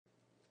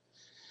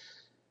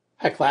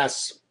Hi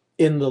class.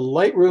 In the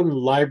Lightroom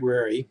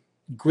library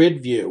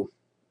grid view,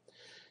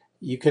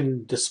 you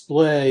can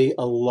display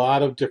a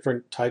lot of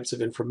different types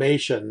of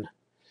information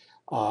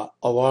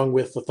along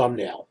with the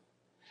thumbnail.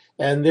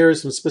 And there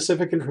is some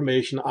specific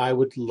information I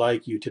would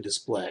like you to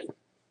display.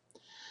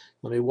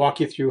 Let me walk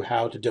you through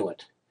how to do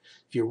it.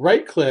 If you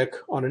right-click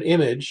on an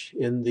image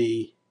in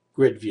the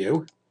grid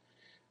view,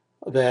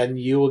 then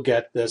you will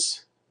get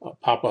this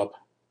pop-up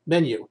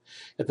menu.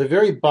 At the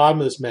very bottom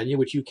of this menu,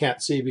 which you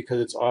can't see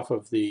because it's off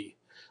of the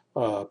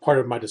part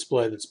of my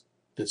display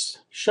that's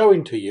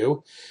showing to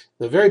you,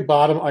 the very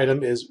bottom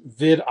item is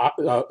view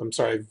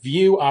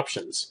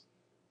options.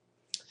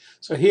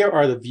 So here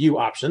are the view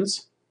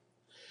options,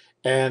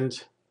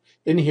 and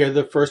in here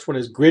the first one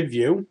is grid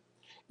view,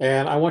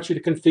 and I want you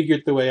to configure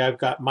it the way I've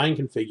got mine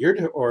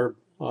configured, or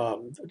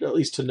at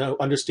least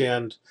to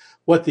understand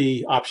what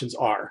the options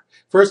are.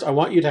 First, I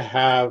want you to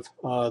have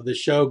the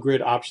show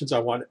grid options. I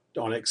want it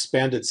on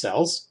expanded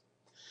cells.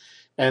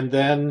 And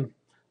then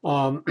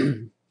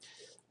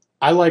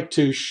I like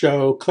to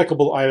show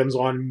clickable items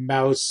on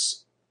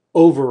mouse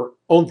over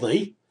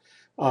only,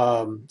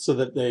 so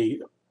that the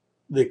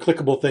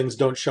clickable things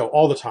don't show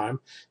all the time.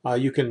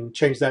 You can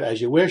change that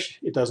as you wish.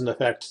 It doesn't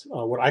affect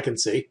what I can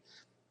see.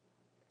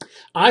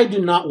 I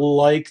do not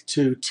like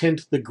to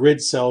tint the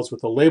grid cells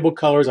with the label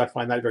colors. I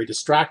find that very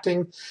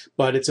distracting,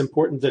 but it's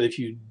important that if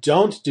you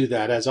don't do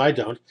that, as I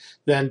don't,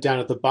 then down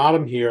at the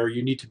bottom here,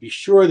 you need to be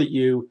sure that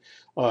you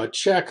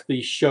check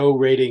the show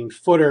rating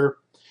footer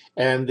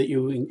and that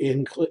you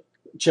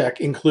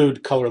check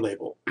include color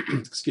label.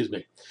 Excuse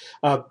me.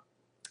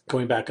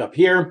 Going back up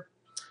here,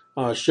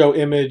 show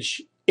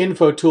image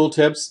info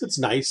tooltips. That's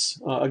nice.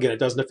 Again, it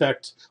doesn't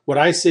affect what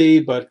I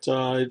see, but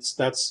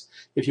that's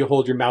if you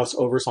hold your mouse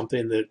over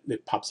something that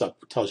it pops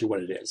up, tells you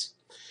what it is.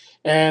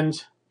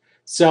 And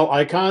cell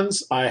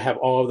icons, I have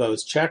all of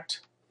those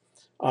checked.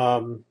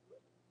 And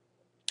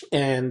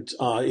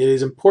it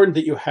is important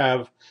that you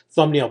have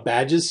thumbnail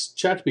badges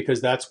checked,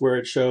 because that's where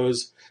it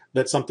shows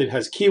that something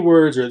has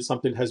keywords or that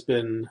something has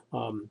been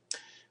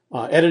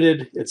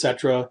edited,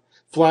 etc.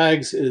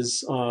 Flags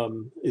is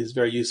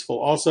very useful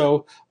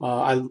also.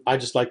 I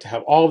just like to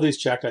have all of these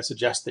checked. I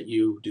suggest that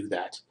you do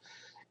that.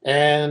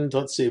 And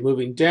let's see,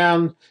 moving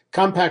down,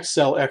 compact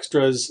cell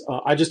extras,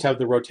 I just have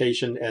the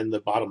rotation and the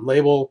bottom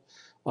label,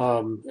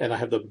 and I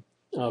have the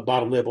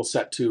bottom label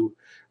set to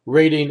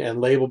rating and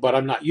label, but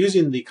I'm not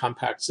using the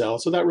compact cell,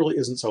 so that really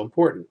isn't so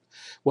important.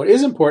 What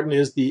is important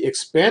is the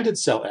expanded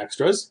cell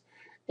extras,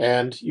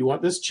 and you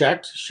want this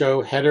checked,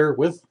 show header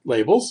with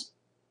labels.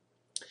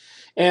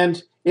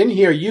 And in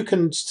here, you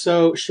can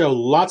show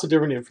lots of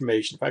different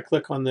information. If I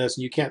click on this,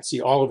 and you can't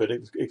see all of it,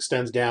 it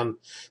extends down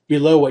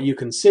below what you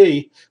can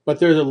see, but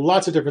there's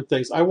lots of different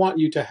things. I want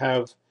you to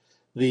have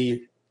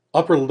the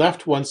upper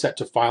left one set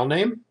to file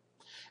name,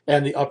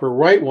 and the upper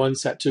right one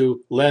set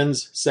to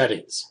lens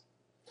settings.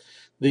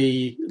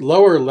 The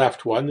lower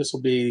left one, this will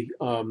be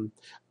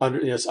under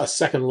a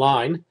second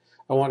line,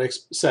 I want it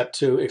set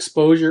to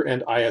exposure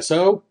and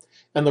ISO,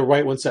 and the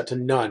right one set to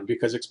none,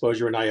 because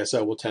exposure and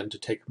ISO will tend to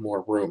take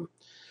more room.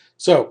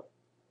 So,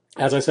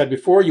 as I said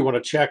before, you want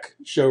to check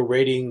show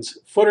ratings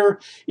footer.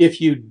 If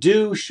you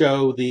do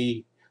show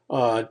the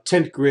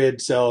tint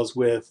grid cells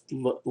with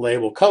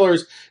label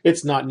colors,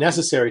 it's not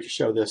necessary to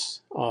show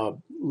this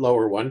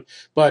lower one,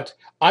 but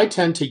I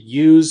tend to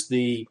use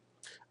the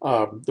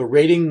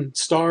rating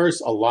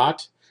stars a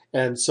lot,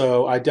 and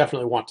so I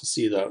definitely want to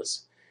see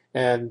those.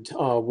 And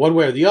one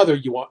way or the other,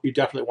 you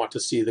definitely want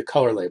to see the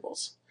color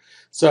labels.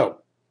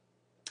 So,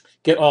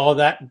 get all of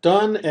that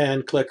done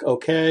and click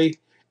OK.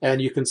 And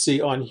you can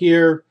see on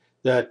here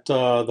that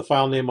the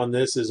file name on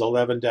this is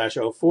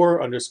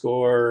 11-04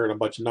 underscore and a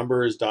bunch of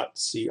numbers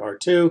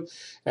 .cr2.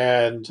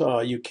 And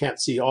you can't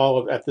see all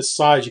of, at this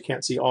size, you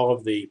can't see all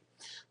of the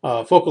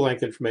focal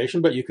length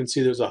information, but you can see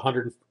it was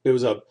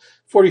a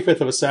 45th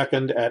of a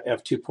second at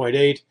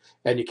f2.8,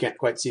 and you can't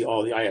quite see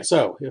all the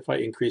ISO. If I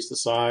increase the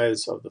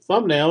size of the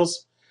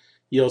thumbnails,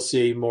 you'll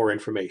see more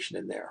information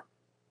in there.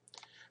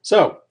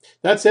 So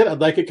that's it.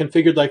 I'd like it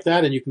configured like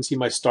that, and you can see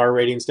my star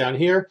ratings down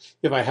here.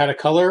 If I had a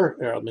color,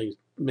 let me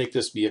make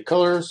this be a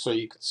color so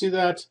you can see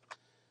that.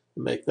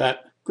 Make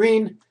that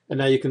green, and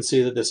now you can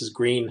see that this is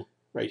green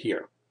right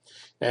here.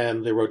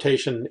 And the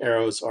rotation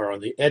arrows are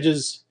on the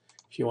edges.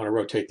 If you want to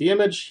rotate the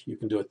image, you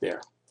can do it there.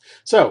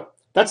 So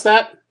that's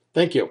that.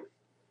 Thank you.